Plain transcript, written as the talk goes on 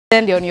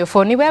Send on your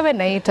phone. Ni wewe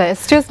naita.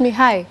 Excuse me,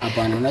 hi.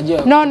 Hapana,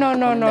 unajua.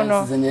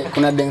 No.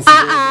 Kuna dance.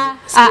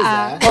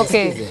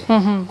 Okay.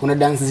 Kuna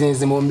dance zenye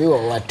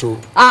zimeombiwa watu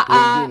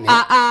wengine.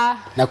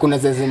 Na kuna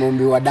zenye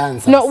zimeombiwa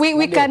dancers. No,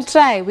 we can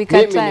try. We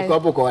can try. Mimi niko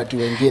hapo kwa watu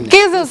wengine.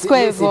 Kizo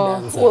square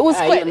hivyo.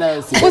 Usikwe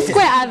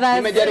others.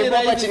 Nimejaribu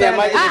hapa chini ya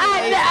maji.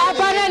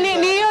 Hapana,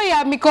 ni hiyo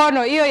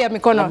ya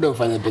mikono. Labda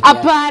ufanye peke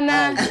yako.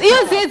 Hapana. Hiyo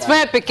si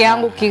fanya peke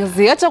yangu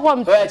Kingsley. Acha kwa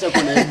acha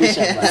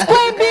kuniaibisha bana.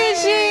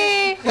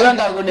 Kuibishi.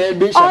 Unataka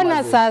kuniaibisha.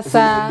 Ona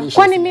sasa.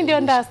 Kwani mimi ndio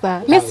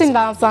ndasa? Mimi si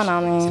ndasa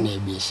na mimi.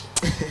 Siniaibisha.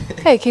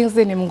 Hey,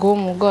 Kingsley ni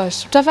mgumu,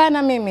 gosh. Utafanya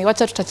na mimi,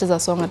 wacha tutacheza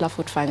song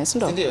alafu tufanye, si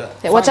ndio?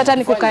 Wacha hata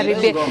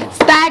nikukaribie.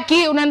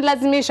 Staki,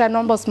 unanilazimisha,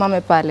 naomba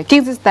usimame pale.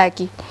 Kingsley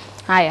staki.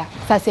 Haya,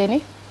 sasa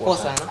ni? Poa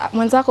sana.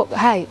 Mwanzako,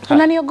 hai,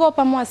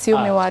 unaniogopa mwa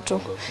siume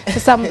watu.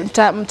 Sasa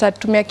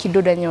mtatumia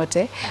kiduda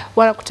nyote.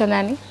 Wanakuta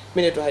nani?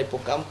 Mimi naitwa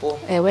Ocampo.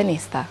 Wewe ni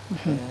star.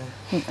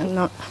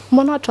 No.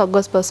 Mbona watu wa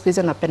gospel siku hizi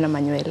wanapenda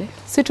manywele?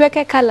 Si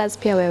tuweke colors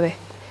pia wewe.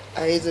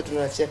 Hizo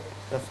tunachia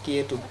rafiki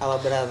yetu, our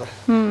brother.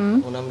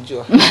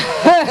 Unamjua.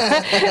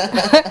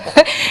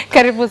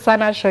 Karibu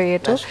sana show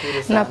yetu.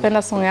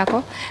 Napenda song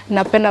yako,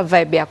 napenda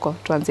vibe yako.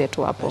 Tuanzie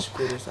tu hapo.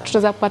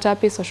 Tutaweza kupata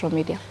wapi social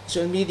media?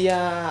 Social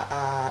media,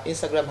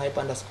 Instagram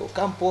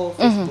 _Ocampo,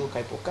 Facebook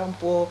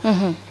Ocampo,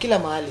 kila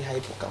mahali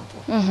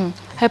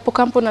Ocampo.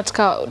 Ocampo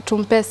nataka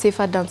tumpe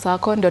sifa dance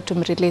yako ndio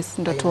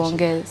tumrelease ndio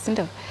tuongee, si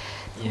ndio?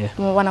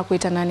 Yeah.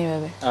 Wanakuita nani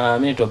wewe?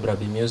 Mimi naitwa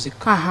Brabi Music.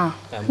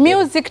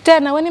 Music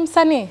tena, wewe ni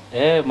msanii?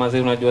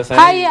 Mazee unajua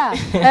sana. Haya.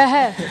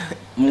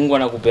 Mungu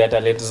anakupea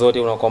talent zote,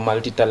 unakuwa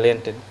multi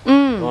talented.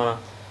 Unaona?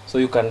 So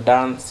you can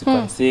dance, you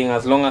can sing,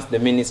 as long as the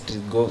ministry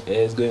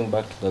is going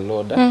back to the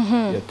Lord.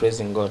 You're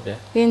praising God.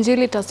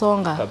 Injili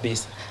tasonga.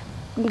 Kabisa.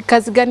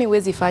 Kazi gani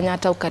uwezi fanya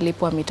hata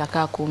ukalipwa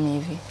mitakaa 10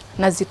 hivi?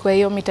 Na zikwe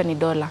hiyo mita ni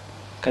 $?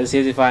 Kazi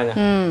siwezi fanya.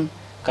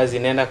 Kazi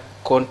inaenda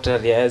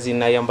contrary,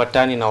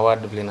 zinaiambatani na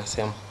word vile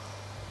nasema.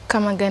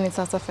 Kama gani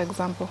sasa for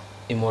example?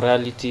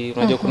 Immorality,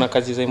 unajua kuna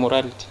kazi za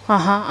immorality.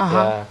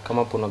 Yeah,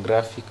 kama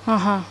pornographic.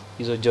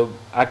 Hizo job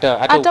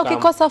hata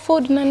ukikosa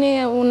food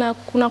nani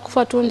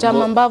unakufa tu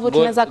njama mbavu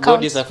tunaweza count.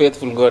 God is a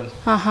faithful God.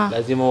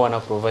 Lazima wana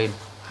provide.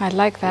 I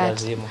like that.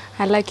 Lazima.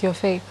 I like your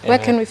faith.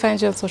 Where can we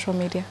find you on social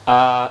media?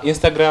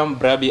 Instagram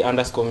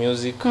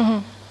Brabi_music,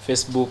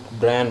 Facebook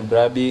Brian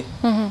Brabi.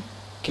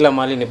 Kila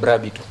mahali ni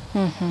Brabi tu.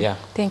 Yeah.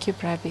 Thank you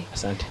Brabi.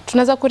 Asante.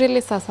 Tunaweza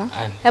kurelease sasa?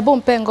 Hebu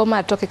mpe ngoma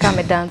atoke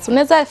kama dance.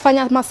 Unaweza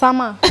fanya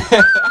masama.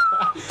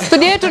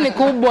 Studio yetu ni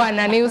kubwa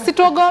nani,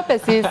 usituogope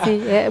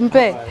sisi.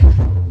 Mpe.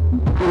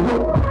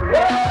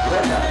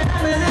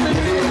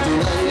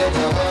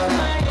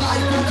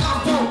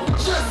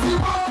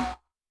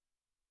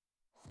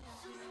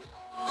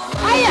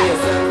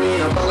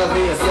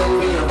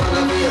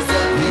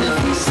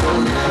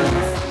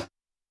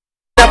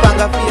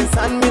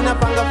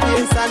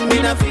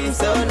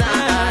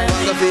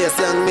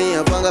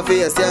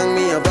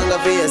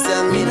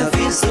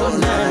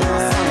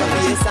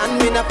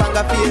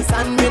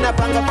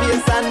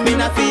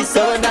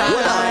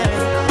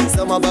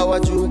 Sama bawa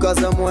chuka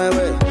za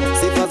mwewe,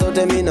 sifa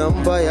zote mina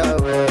mpa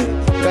yawe.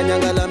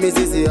 Kanyangala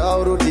mizizi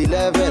au route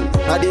 11,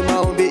 hadi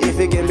maombi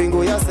ifike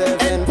mbingu ya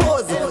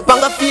 7.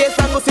 Panga fie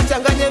sangu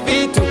sichanganye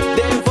vitu,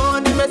 Devo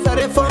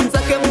nimesare form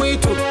zake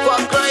mwitu. Kwa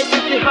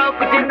Christ how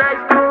could you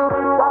nice to?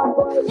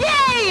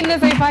 Yay!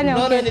 Nisifanya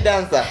okay. Nani ni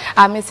dancer?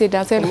 Mimi si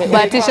dancer,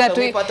 kubahatisha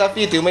tu.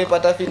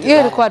 Umeipata fiti. Hiyo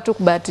ilikuwa tu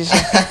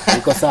kubahatisha.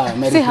 Iko sawa,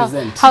 I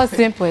represent. How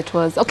simple it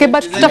was. Okay,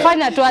 but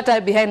tutafanya tu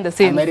hata behind the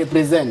scenes. I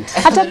represent.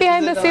 Hata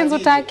behind the scenes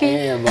utaki.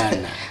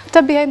 Bana.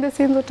 Hata behind the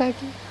scenes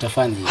utaki.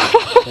 Tutafanya hiyo.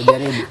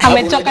 Tajaribu.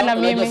 Amechoka na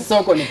mimi.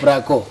 Soko ni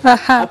prako.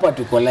 Hapa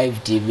tuko live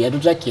TV.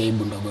 Hatutaki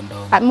aibu ndogo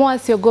ndogo. Mwa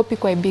siogopi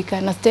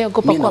kuaibika na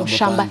sitaogopa kwa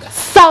mshamba.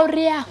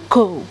 Sauri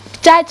yako.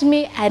 Judge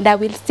me and I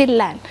will still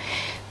learn.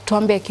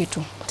 Tuambie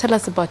kitu. Tell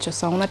us about your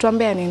song.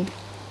 Unatuambia nini?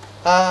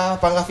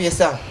 Panga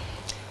Fiesta.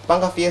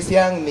 Panga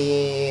Fiesta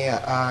ni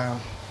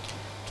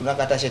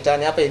tunakata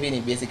shetani hapa hivi,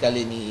 ni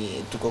basically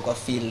ni tuko kwa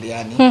field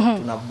yani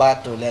tuna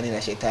battle yani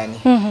na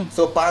shetani.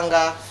 So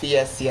Panga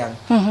Fiesta.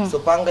 So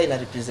Panga ina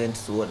represent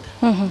sword.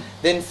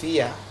 Then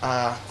Fear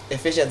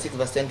Ephesians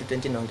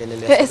 6:10-20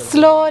 naongelelea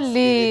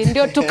slowly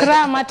ndio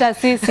tukram hata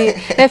sisi.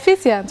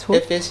 Ephesians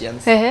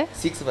 6:10-20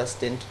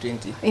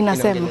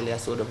 inaongelelea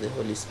sword of the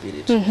Holy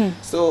Spirit.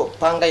 So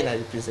Panga ina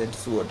represent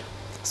sword.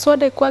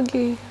 Sword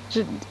ikwagi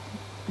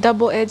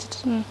double edged.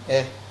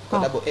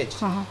 Double edge.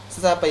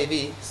 Sasa hapa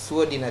hivi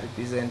sword ina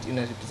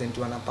represent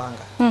wana panga.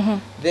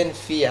 Then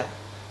Fear,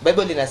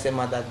 Bible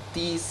inasema that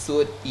this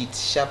sword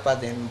is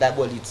sharper than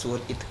double-edged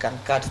sword, it can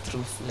cut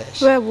through flesh.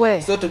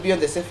 So to be on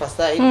the safer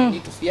side, you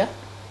need to fear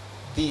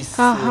this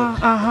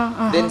sword.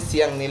 Then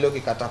siang nilo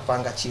kikata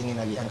panga chini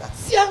na lianga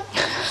siang.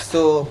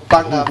 So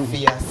Panga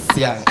Fear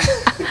siang.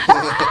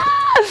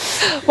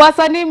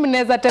 Wasanii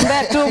mnaweza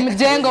tembea tu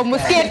mjengo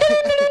msikie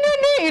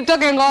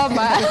itoke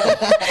ngoma.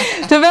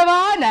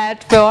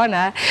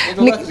 Tumeona.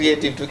 Ni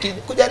creative tu,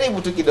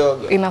 kujaribu tu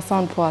kidogo. Ina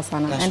sound poa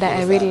sana and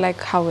I really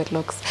like how it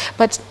looks.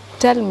 But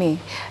tell me,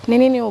 ni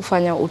nini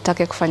ufanya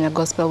utake kufanya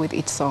gospel with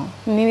each song?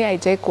 Ni nini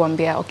haijai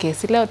kuambia, okay,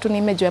 si leo tu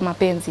niimbe juu ya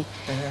mapenzi,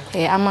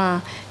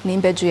 ama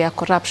niimbe juu ya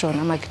corruption,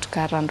 ama kitu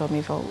ka random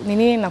hivyo. Ni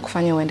nini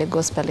nakufanya uende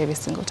gospel every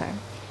single time?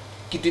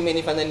 Kitu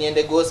imenifanya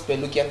niende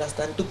gospel,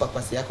 ukiunderstand tu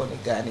purpose yako ni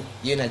gani,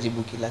 hiyo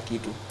inajibu kila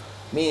kitu.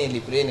 Mimi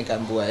nilipray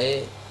nikaambiwa,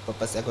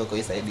 purpose yako iko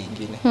side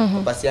nyingine.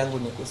 Purpose yangu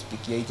ni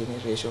kuspikia hii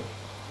generation,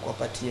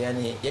 kuwapatia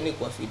yani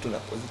kwa fitu na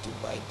positive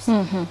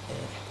vibes.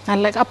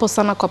 And like hapo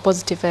sana kwa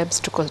positive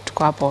vibes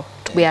tuko hapo.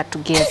 We are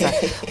together.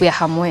 We are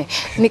hamwe.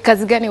 Ni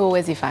kazi gani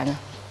uwezi fanya?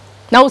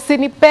 Na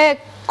usinipe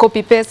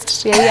copy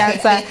paste ya hii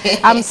answer.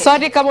 I'm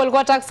sorry kama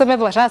ulikuwa unataka kusema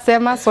hivyo,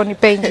 washasema, so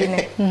nipe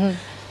ingine.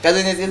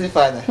 Kazi ni siwezi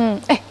fanya.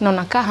 Na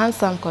unakaa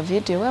handsome kwa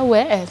video.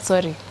 Wewe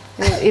sorry.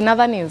 In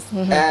other news.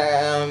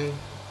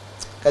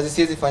 Kazi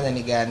siwezi fanya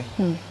ni gani?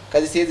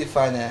 Kazi siwezi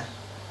fanya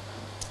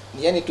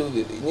yani tu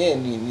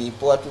ni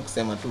poa tu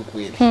kusema tu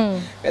kweli.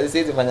 Kazi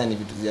siwezi fanya ni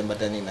vitu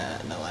ziambatani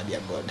na word ya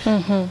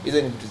God.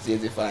 Hizo ni vitu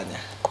siwezi fanya.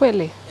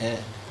 Kweli?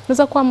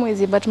 Unaweza kuwa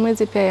mwezi, but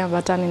mwezi pia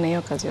yaambatani na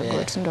hiyo kazi ya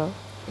God, ndio.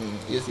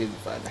 Hiyo siwezi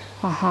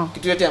fanya.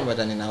 Kitu yote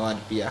ambatani na word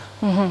pia.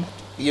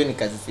 Hiyo ni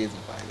kazi siwezi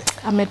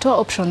fanya. Ametoa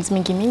options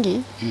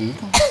mingi.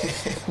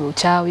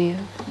 Uchawi,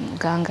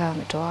 mganga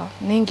ametoa.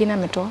 Ni nyingine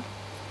ametoa.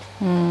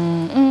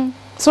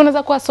 So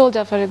unaweza kuwa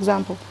soldier for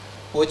example.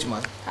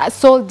 Watchman. A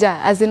soldier,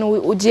 as in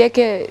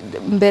ujieke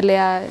mbele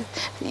ya,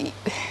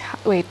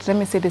 wait, let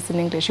me say this in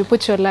English. You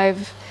put your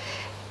life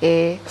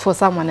for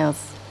someone else.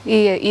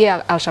 Hii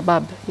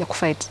Al-Shabaab ya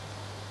kufight.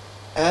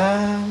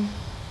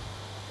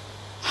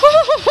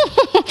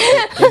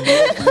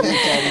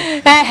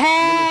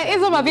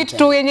 Hizo mavitu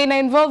tu yenye ina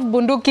involve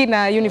bunduki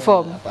na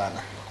uniform.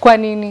 Hapana. Kwa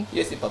nini?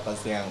 Hiyo si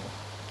purpose yangu.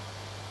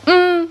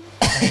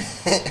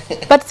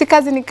 But si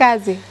kazi ni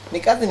kazi. Ni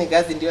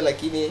kazi ndio,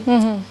 lakini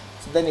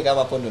sidhani kama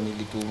hapo ndo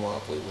nilitumwa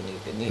hapo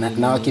hivyo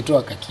na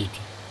wakitoa kakitu.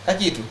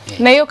 Kakitu.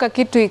 Na hiyo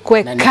kakitu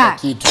ikwe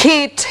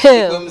kitu.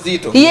 Kwa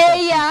mzito.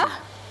 Yeah.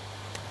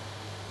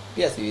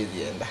 Pia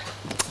siwezi enda.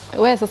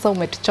 Wewe sasa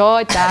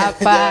umetuchocha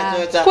hapa.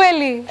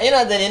 Kweli? Haina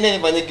haja niende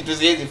nifanye kitu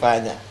siwezi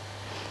fanya.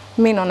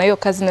 Mimi naona hiyo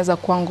kazi inaweza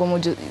kuwa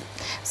ngumu.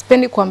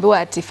 Sipendi kuambiwa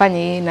ati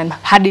fanye hii na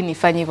hadi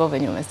nifanye hivyo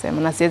venye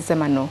umesema, na siwezi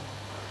sema no.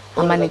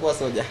 Ama kuwa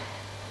soldier.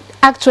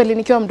 Actually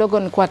nikiwa mdogo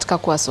nilikuwa nataka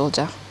kuwa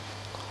soldier.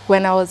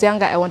 When I was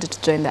younger I wanted to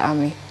join the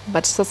army.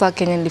 But sasa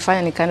Kenya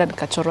nilifanya nikaenda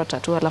nikachorwa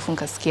tattoo, alafu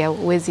nikasikia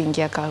uwezi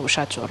ingia kama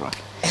ushachorwa.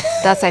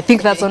 I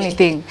think that's only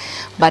thing.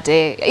 But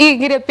hii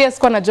ingine pia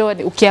sikuwa najua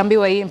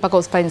ukiambiwa hii mpaka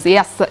usifanye.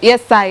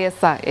 Yes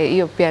sir.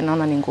 Hiyo pia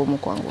naona ni ngumu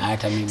kwangu.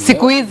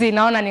 Siku hizi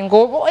naona ni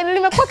ngumu.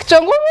 Nimekuwa kichwa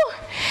ngumu.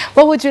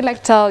 What would you like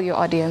to tell your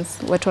audience?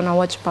 Watu wana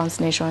watch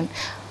Bounce Nation.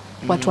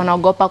 Watu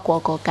wanaogopa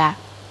kuokoka.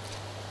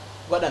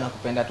 God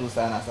anakupenda tu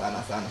sana.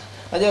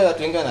 Najua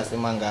watu wengi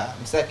wanasemanga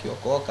msaki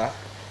akiokoka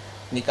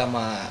ni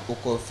kama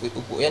uko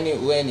yani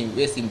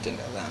wewe si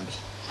mtenda dhambi.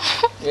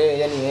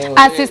 Wewe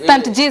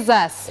Assistant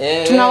Jesus.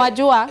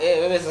 Tunawajua.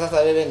 Wewe sasa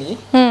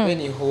wewe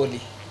ni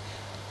holy.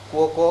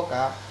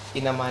 Kuokoka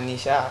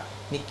inamaanisha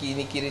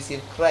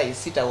niki-receive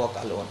Christ sita walk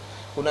alone.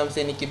 Kuna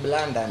msee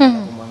nikiblanda na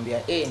kumwambia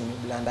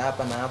nimeblanda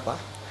hapa na hapa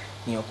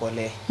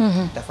niokolee.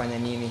 Utafanya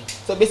nini?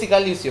 So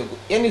basically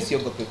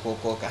usiogope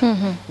kuokoka.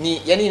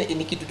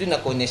 Ni kitu tu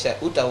inakuonyesha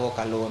uta walk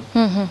alone.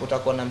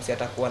 Utakuwa na msee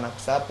atakuwa na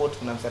support,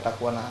 kuna msee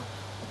atakuwa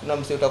na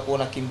msee utakuwa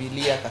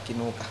unakimbilia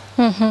kakinuka.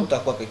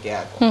 Utakuwa peke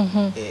yako.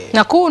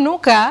 Na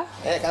kunuka?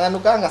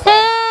 Kananukanga sana.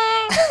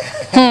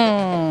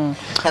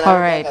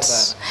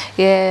 Alright.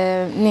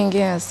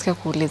 Ninge nasikia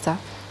kuuliza.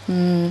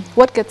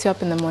 What gets you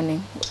up in the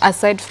morning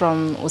aside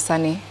from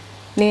usani?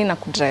 Nini na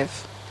kudrive?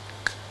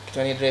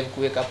 Kitu ni drive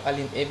wake up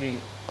early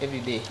every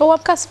day.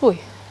 Wapka asubuhi?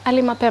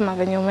 Ali mapema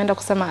venye umeenda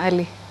kusema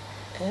ali.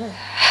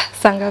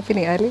 Saa ngapi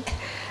ni ali?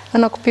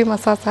 Anakupima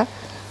sasa?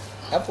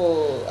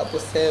 Hapo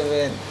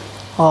 7.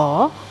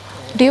 Oh.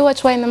 Do you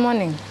watch Y in the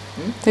morning?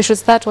 You should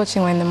start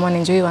watching Y in the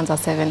morning. Juu ianza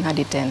 7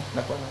 hadi 10.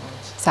 Nakuwa na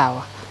watch.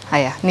 Sawa.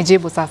 Haya,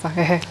 nijibu sasa.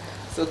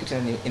 So kitu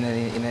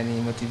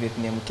inani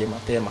motivate niamke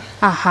mapema.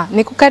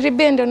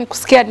 Nikukaribia ndio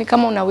nikusikia ni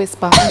kama una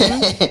whisper.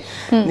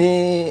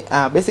 Ni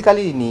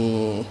basically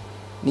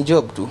ni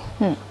job tu.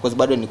 Because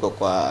bado niko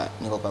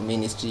kwa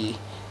ministry.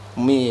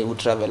 Me who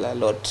travel a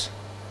lot.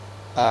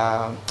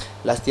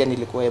 Last year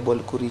nilikuwa able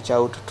to reach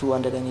out to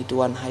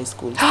 281 high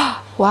schools.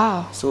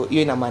 Wow. So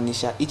hiyo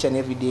inamaanisha each and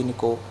every day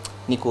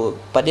niko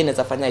pade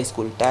naweza fanya high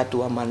school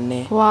 3 ama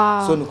 4.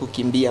 Wow. So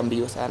nikukimbia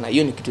mbio sana.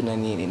 Hiyo ni kitu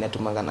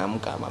natumanga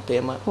naamka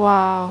mapema.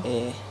 Wow.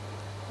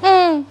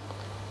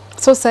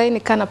 So sasa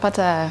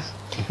nikanapata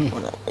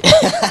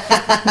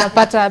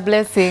napata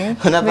blessing.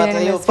 Unapata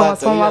hiyo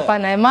pato hapa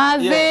na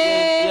mazi.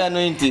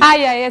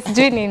 Yes,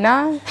 jini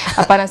na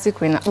hapana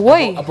siku ina.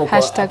 Woi,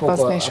 #Bounce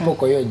hapo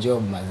kwa hiyo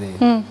job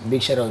mazi.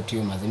 Big shout out to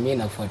you mazi. Mimi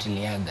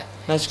nafuatiliaga.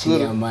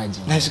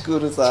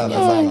 Nashukuru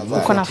sana.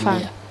 Uko na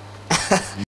fan.